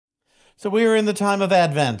So we are in the time of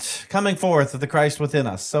Advent, coming forth of the Christ within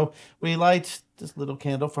us. So we light this little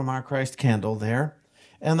candle from our Christ candle there.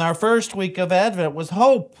 And our first week of Advent was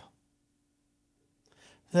hope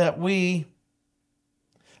that we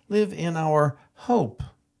live in our hope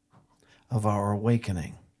of our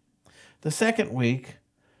awakening. The second week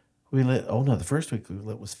the first week we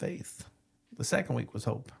lit was faith. The second week was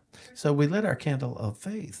hope. So we lit our candle of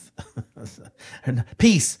faith. And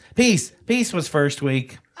peace was first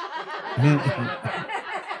week.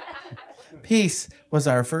 Peace was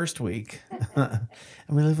our first week. And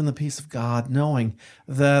we live in the peace of God, knowing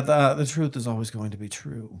that the truth is always going to be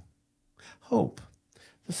true. Hope.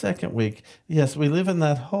 The second week, yes, we live in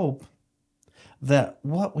that hope that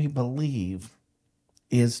what we believe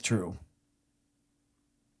is true.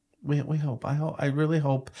 We hope. I really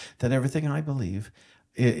hope that everything I believe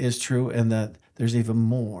is true and that there's even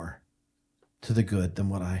more to the good than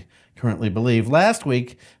what I currently believe. Last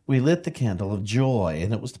week, we lit the candle of joy,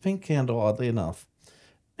 and it was the pink candle, oddly enough.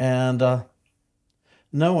 And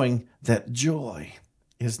knowing that joy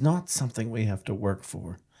is not something we have to work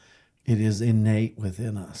for, it is innate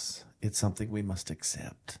within us. It's something we must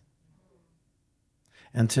accept.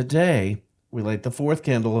 And today, we light the fourth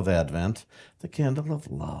candle of Advent, the candle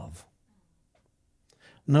of love.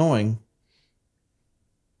 Knowing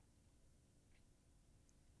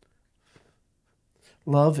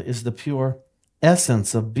love is the pure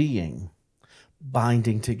essence of being,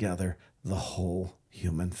 binding together the whole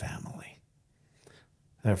human family.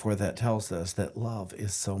 Therefore, that tells us that love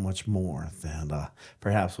is so much more than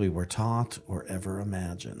perhaps we were taught or ever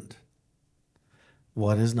imagined.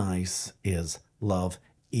 What is nice is love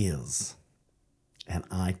is, and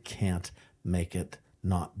I can't make it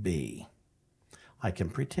not be. I can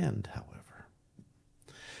pretend, however.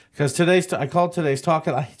 Because I called today's talk,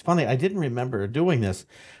 and it's funny, I didn't remember doing this,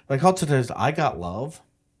 but I called today's I Got Love.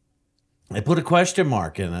 I put a question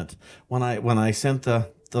mark in it when I sent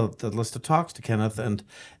the list of talks to Kenneth and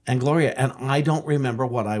Gloria, and I don't remember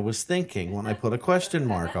what I was thinking when I put a question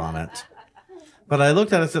mark on it. But I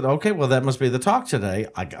looked at it and said, okay, well, that must be the talk today.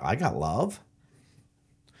 I got love.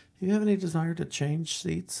 Do you have any desire to change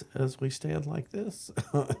seats as we stand like this?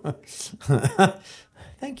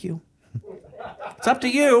 Thank you. It's up to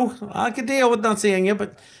you. I can deal with not seeing you,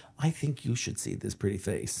 but I think you should see this pretty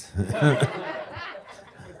face.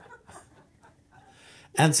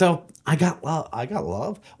 And so I got love. I got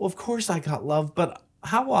love. Well, of course I got love, but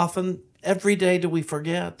how often every day do we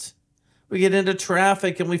forget? We get into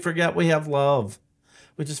traffic and we forget we have love.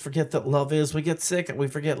 We just forget that love is. We get sick and we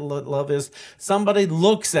forget what love is. Somebody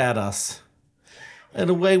looks at us in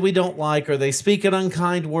a way we don't like, or they speak an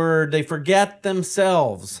unkind word. They forget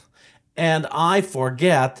themselves. And I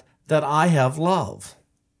forget that I have love.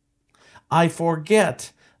 I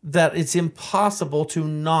forget that it's impossible to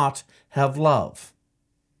not have love.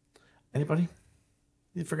 Anybody?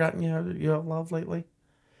 You've forgotten you have love lately?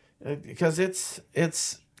 Because it's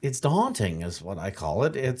daunting, is what I call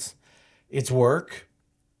it. It's work.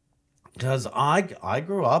 Because I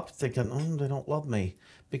grew up thinking, they don't love me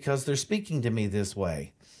because they're speaking to me this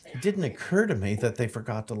way. It didn't occur to me that they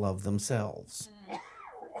forgot to love themselves.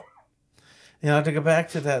 To go back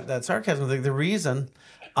to that sarcasm thing, the reason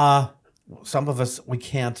some of us,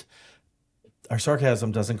 our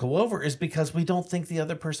sarcasm doesn't go over is because we don't think the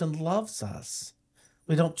other person loves us.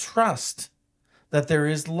 We don't trust that there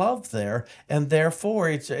is love there, and therefore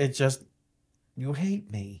it's just, you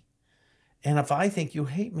hate me. And if I think you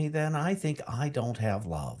hate me, then I think I don't have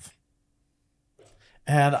love.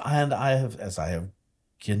 And as I have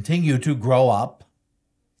continued to grow up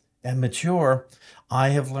and mature, I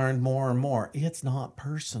have learned more and more. It's not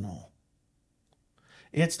personal.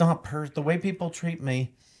 It's not the way people treat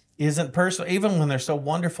me isn't personal, even when they're so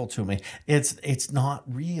wonderful to me. It's not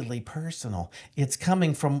really personal. It's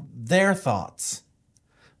coming from their thoughts.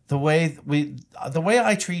 The way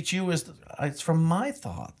I treat you it's from my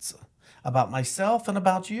thoughts about myself and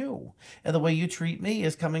about you. And the way you treat me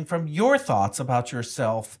is coming from your thoughts about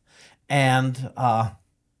yourself and how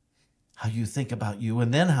you think about you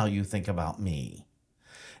and then how you think about me.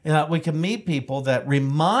 We can meet people that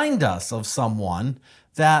remind us of someone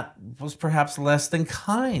that was perhaps less than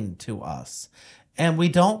kind to us, and we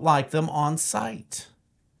don't like them on sight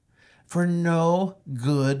for no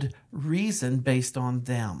good reason based on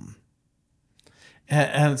them.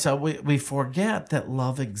 And so we forget that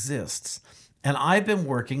love exists. And I've been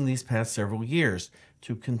working these past several years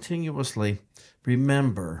to continuously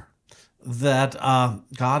remember that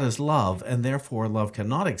God is love, and therefore love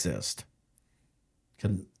cannot exist.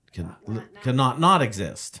 Cannot not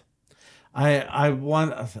exist.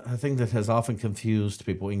 One a thing that has often confused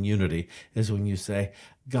people in unity is when you say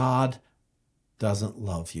God doesn't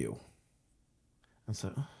love you. And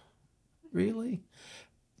so, really?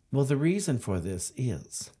 Well, the reason for this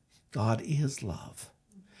is God is love.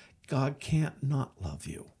 God can't not love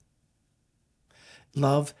you.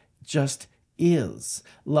 Love just is.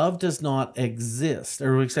 Love does not exist.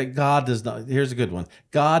 Or we say God does not. Here's a good one.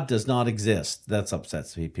 God does not exist. That's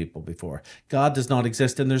upsets people before. God does not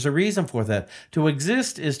exist, and there's a reason for that. To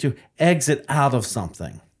exist is to exit out of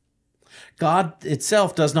something. God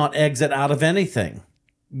itself does not exit out of anything.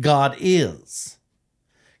 God is.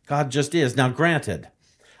 God just is. Now, granted,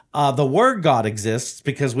 the word God exists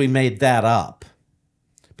because we made that up.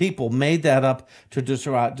 People made that up to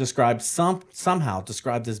somehow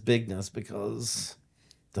describe this bigness because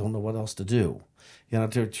they don't know what else to do,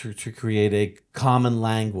 to create a common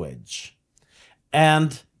language.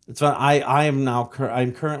 And it's fun.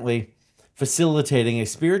 I'm currently facilitating a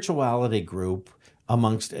spirituality group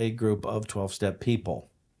amongst a group of 12-step people.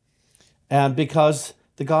 And because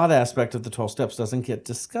the God aspect of the 12 steps doesn't get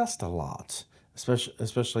discussed a lot,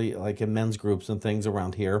 especially like in men's groups and things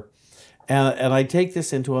around here. And I take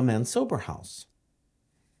this into a men's sober house.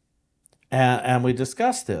 And we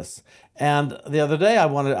discussed this. And the other day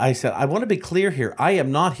I said, I want to be clear here. I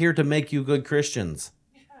am not here to make you good Christians.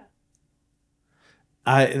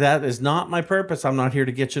 That is not my purpose. I'm not here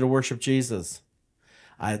to get you to worship Jesus.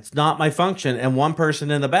 It's not my function. And one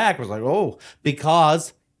person in the back was like, oh,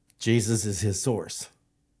 because Jesus is his source.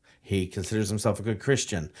 He considers himself a good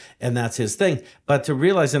Christian, and that's his thing. But to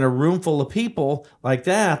realize in a room full of people like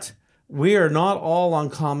that, we are not all on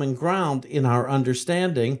common ground in our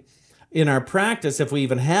understanding, in our practice, if we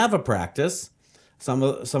even have a practice, some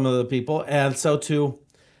of the people. And so to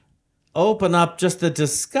open up just the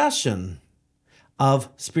discussion of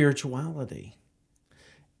spirituality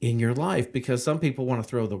in your life, because some people want to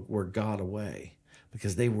throw the word God away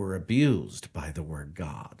because they were abused by the word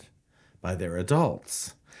God, by their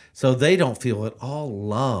adults. So they don't feel at all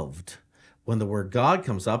loved. When the word God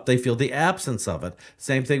comes up, they feel the absence of it.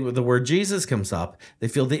 Same thing with the word Jesus comes up. They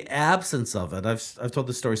feel the absence of it. I've told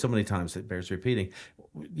this story so many times it bears repeating.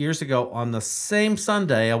 Years ago, on the same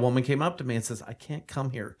Sunday, a woman came up to me and says, I can't come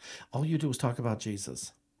here. All you do is talk about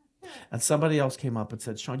Jesus. And somebody else came up and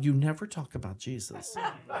said, Sean, you never talk about Jesus.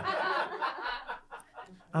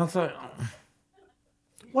 I was like,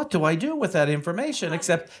 what do I do with that information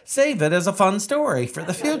except save it as a fun story for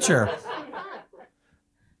the future?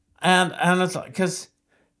 And it's like, because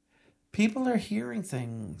people are hearing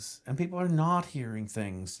things and people are not hearing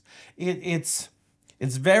things. It's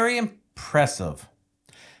very impressive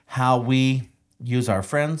how we use our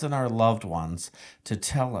friends and our loved ones to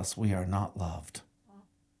tell us we are not loved.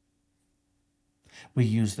 We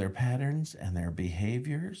use their patterns and their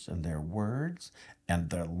behaviors and their words and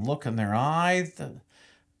the look in their eyes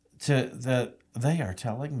that they are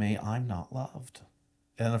telling me I'm not loved.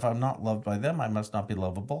 And if I'm not loved by them, I must not be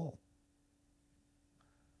lovable.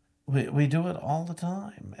 We do it all the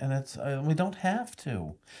time, and it's we don't have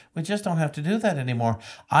to. We just don't have to do that anymore.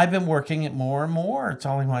 I've been working it more and more,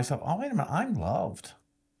 telling myself, oh, wait a minute, I'm loved.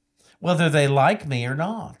 Whether they like me or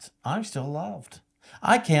not, I'm still loved.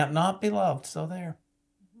 I can't not be loved, so there.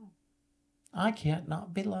 I can't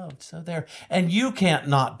not be loved, so there. And you can't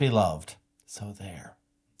not be loved, so there.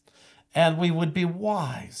 And we would be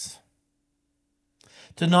wise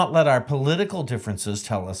to not let our political differences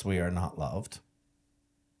tell us we are not loved.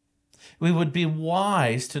 We would be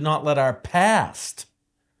wise to not let our past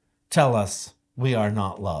tell us we are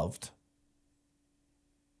not loved.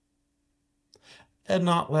 And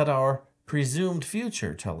not let our presumed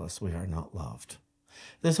future tell us we are not loved.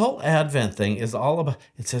 This whole Advent thing is all about,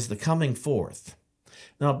 it says the coming forth.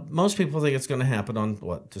 Now, most people think it's going to happen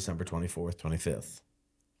on, December 24th, 25th.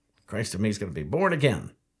 Christ in me is going to be born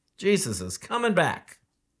again. Jesus is coming back.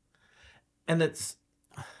 And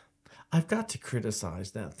I've got to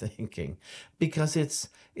criticize that thinking because it's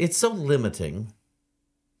so limiting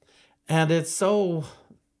and it's so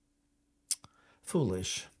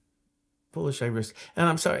foolish. Foolish, and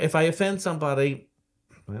I'm sorry, if I offend somebody,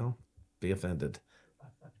 well, be offended.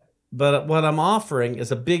 But what I'm offering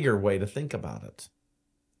is a bigger way to think about it.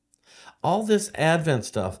 All this Advent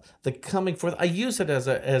stuff, the coming forth, I use it as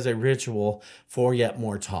a ritual for yet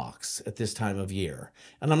more talks at this time of year.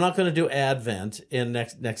 And I'm not going to do Advent in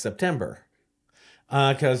next September,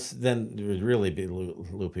 because then it would really be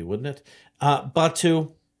loopy, wouldn't it? But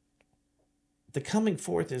the coming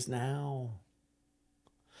forth is now.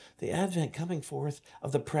 The Advent coming forth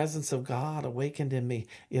of the presence of God awakened in me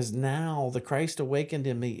is now. The Christ awakened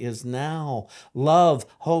in me is now. Love,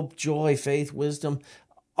 hope, joy, faith, wisdom,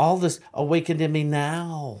 all this awakened in me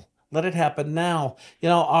now. Let it happen now. You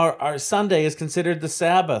know, our Sunday is considered the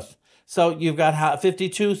Sabbath. So you've got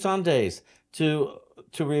 52 Sundays to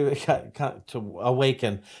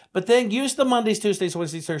awaken. But then use the Mondays, Tuesdays,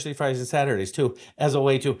 Wednesdays, Thursdays, Fridays, and Saturdays too as a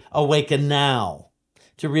way to awaken now,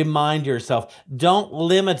 to remind yourself. Don't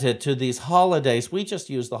limit it to these holidays. We just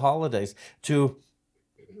use the holidays to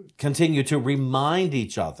continue to remind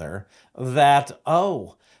each other that,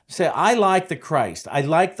 say, I like the Christ. I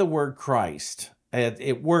like the word Christ.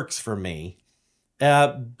 It works for me.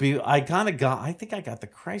 I think I got the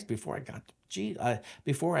Christ before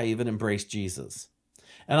before I even embraced Jesus.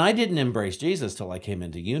 And I didn't embrace Jesus till I came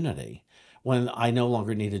into unity. When I no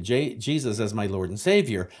longer needed Jesus as my Lord and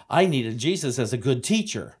Savior, I needed Jesus as a good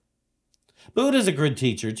teacher. Buddha's a good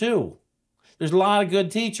teacher too. There's a lot of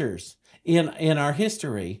good teachers in our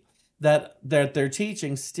history that their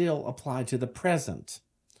teachings still apply to the present.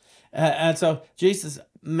 And so Jesus,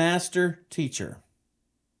 master teacher,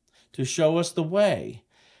 to show us the way.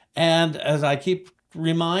 And as I keep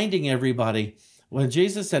reminding everybody, when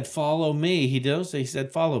Jesus said, follow me, he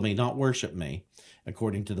said, follow me, not worship me,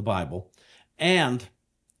 according to the Bible. And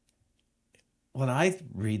what I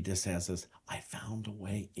read this as is, I found a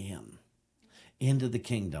way into the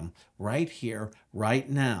kingdom right here, right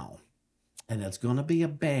now. And it's going to be a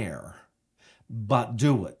bear, but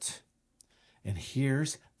do it. And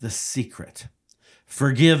here's the secret.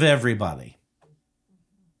 Forgive everybody.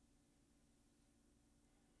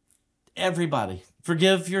 Everybody.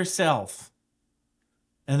 Forgive yourself.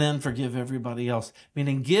 And then forgive everybody else.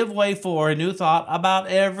 Meaning give way for a new thought about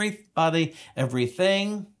everybody,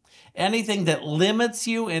 everything, anything that limits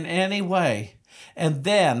you in any way. And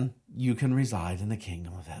then you can reside in the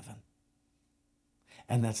kingdom of heaven.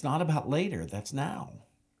 And that's not about later, that's now.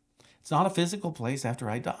 It's not a physical place after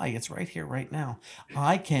I die. It's right here, right now.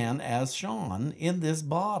 I can, as Sean, in this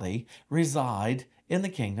body, reside in the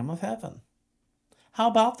kingdom of heaven. How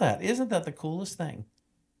about that? Isn't that the coolest thing?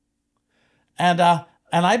 And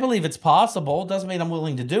I believe it's possible. It doesn't mean I'm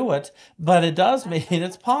willing to do it, but it does mean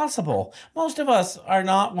it's possible. Most of us are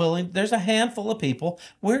not willing. There's a handful of people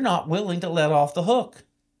we're not willing to let off the hook.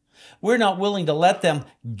 We're not willing to let them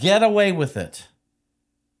get away with it.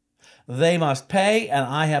 They must pay, and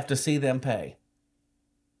I have to see them pay.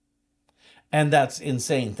 And that's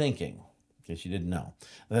insane thinking, in case you didn't know.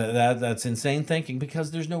 That's insane thinking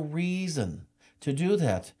because there's no reason to do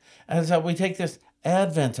that. And so we take this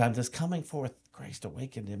Advent time, this coming forth, Christ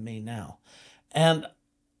awakened in me now. And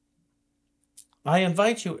I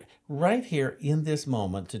invite you right here in this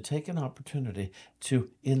moment to take an opportunity to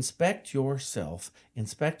inspect yourself,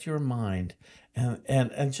 inspect your mind,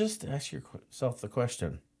 and just ask yourself the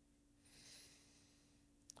question,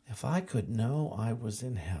 if I could know I was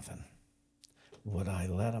in heaven, would I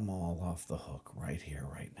let them all off the hook right here,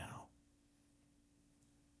 right now?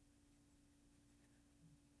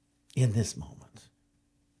 In this moment.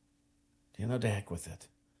 To heck with it.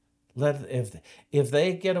 If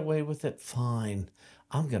they get away with it, fine.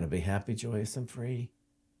 I'm going to be happy, joyous, and free.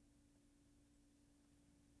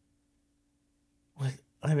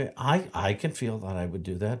 I mean, I can feel that I would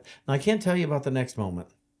do that. Now, I can't tell you about the next moment.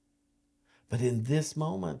 But in this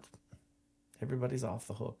moment, everybody's off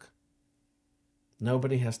the hook.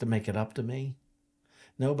 Nobody has to make it up to me.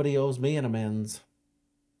 Nobody owes me an amends.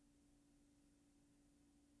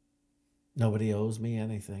 Nobody owes me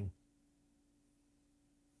anything.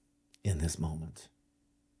 In this moment.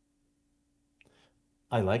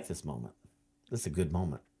 I like this moment. This is a good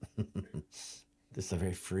moment. This is a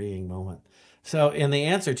very freeing moment. So in the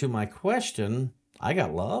answer to my question, I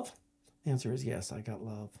got love? The answer is yes, I got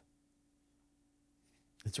love.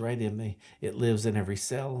 It's right in me. It lives in every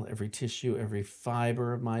cell, every tissue, every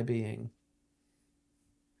fiber of my being.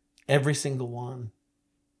 Every single one.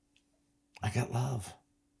 I got love.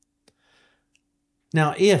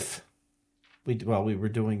 Now, if we were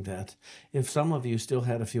doing that, if some of you still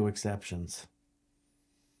had a few exceptions,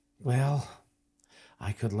 well,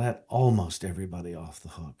 I could let almost everybody off the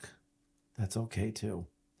hook. That's okay too.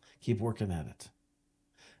 Keep working at it.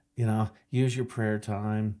 Use your prayer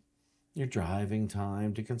time, your driving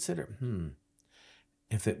time to consider,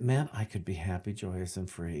 if it meant I could be happy, joyous, and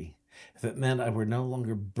free, if it meant I were no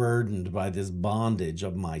longer burdened by this bondage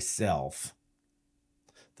of myself,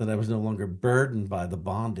 that I was no longer burdened by the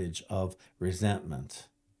bondage of resentment,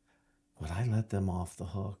 would I let them off the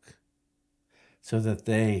hook so that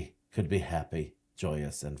they could be happy,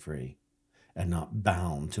 joyous, and free, and not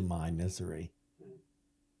bound to my misery?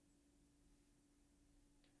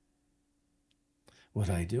 Would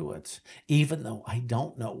I do it, even though I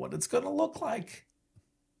don't know what it's going to look like?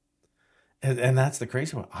 And that's the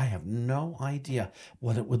crazy one. I have no idea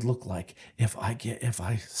what it would look like if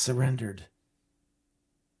I surrendered.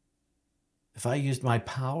 If I used my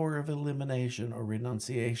power of elimination or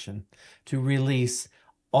renunciation to release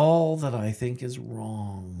all that I think is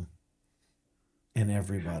wrong in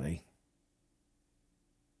everybody.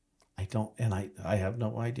 I have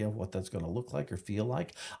no idea what that's going to look like or feel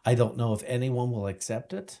like. I don't know if anyone will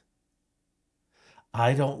accept it.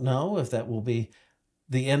 I don't know if that will be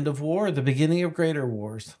the end of war or the beginning of greater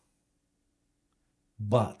wars.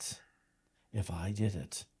 But if I did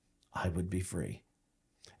it, I would be free.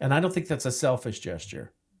 And I don't think that's a selfish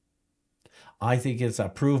gesture. I think it's a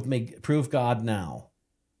prove God now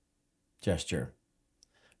gesture.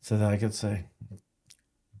 So that I could say,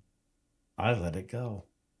 I let it go.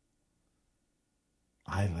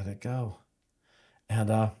 I let it go.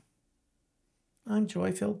 And I'm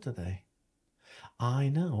joy-filled today. I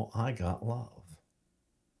know I got love.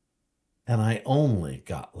 And I only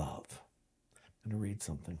got love. I'm going to read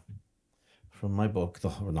something from my book,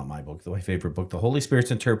 not my book, my favorite book, The Holy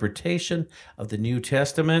Spirit's Interpretation of the New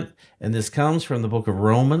Testament. And this comes from the book of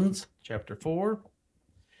Romans, chapter 4.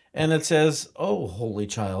 And it says, "Oh, holy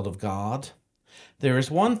child of God, there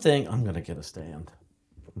is one thing." I'm going to get a stand.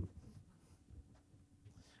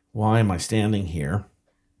 Why am I standing here?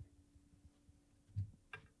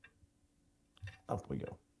 Up we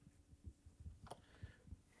go.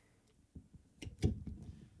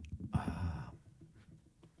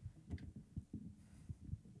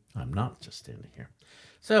 I'm not just standing here.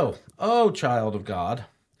 So, oh, child of God,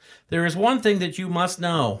 there is one thing that you must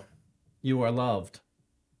know. You are loved.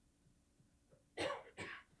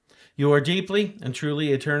 You are deeply and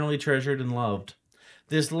truly eternally treasured and loved.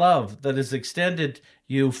 This love that is extended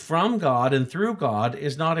you from God and through God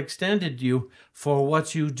is not extended you for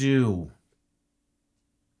what you do.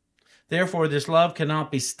 Therefore, this love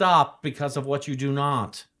cannot be stopped because of what you do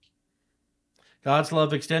not. God's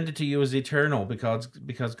love extended to you is eternal because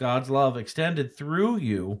God's love extended through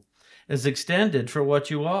you is extended for what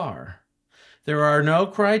you are. There are no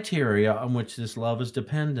criteria on which this love is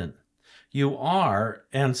dependent. You are,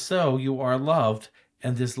 and so you are loved,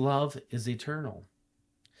 and this love is eternal.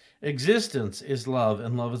 Existence is love,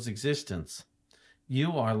 and love is existence.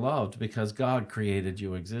 You are loved because God created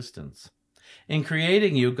you existence. In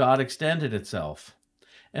creating you, God extended itself.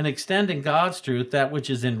 And extending God's truth, that which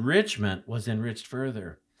is enrichment, was enriched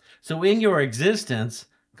further. So in your existence,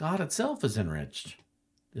 God itself is enriched.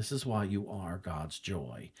 This is why you are God's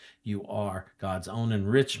joy. You are God's own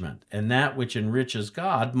enrichment. And that which enriches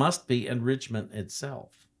God must be enrichment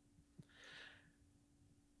itself.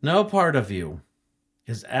 No part of you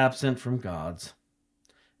is absent from God's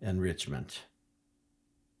enrichment.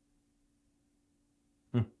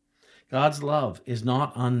 God's love is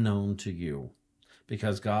not unknown to you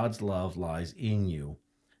because God's love lies in you.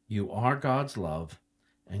 You are God's love,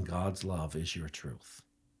 and God's love is your truth.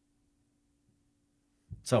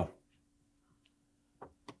 So,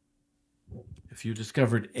 if you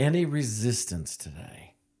discovered any resistance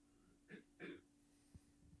today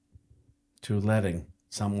to letting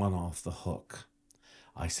someone off the hook,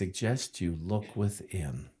 I suggest you look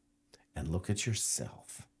within and look at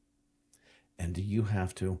yourself. And do you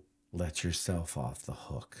have to let yourself off the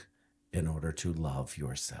hook in order to love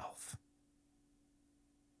yourself?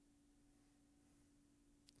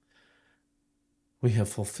 We have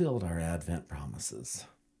fulfilled our Advent promises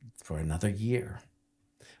for another year.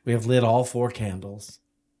 We have lit all 4 candles.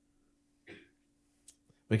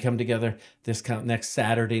 We come together this next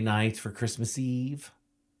Saturday night for Christmas Eve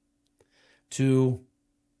to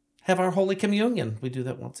have our Holy Communion. We do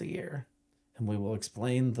that once a year. And we will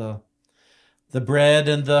explain the bread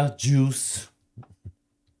and the juice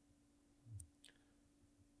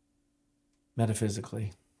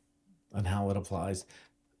metaphysically and how it applies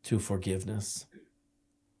to forgiveness.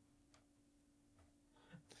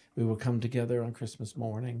 We will come together on Christmas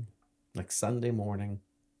morning, like Sunday morning,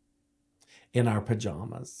 in our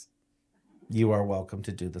pajamas. You are welcome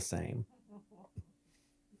to do the same.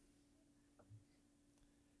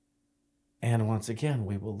 And once again,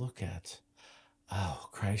 we will look at, oh,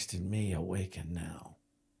 Christ in me, awaken now.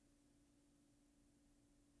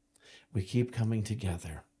 We keep coming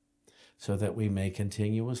together so that we may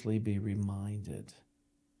continuously be reminded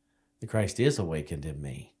that Christ is awakened in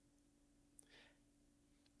me.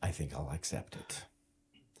 I think I'll accept it.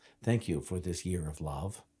 Thank you for this year of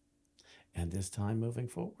love and this time moving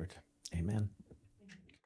forward. Amen.